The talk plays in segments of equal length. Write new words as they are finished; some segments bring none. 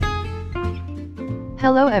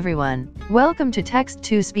Hello everyone, welcome to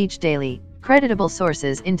Text-to-Speech Daily, creditable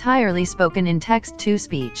sources entirely spoken in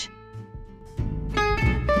text-to-speech.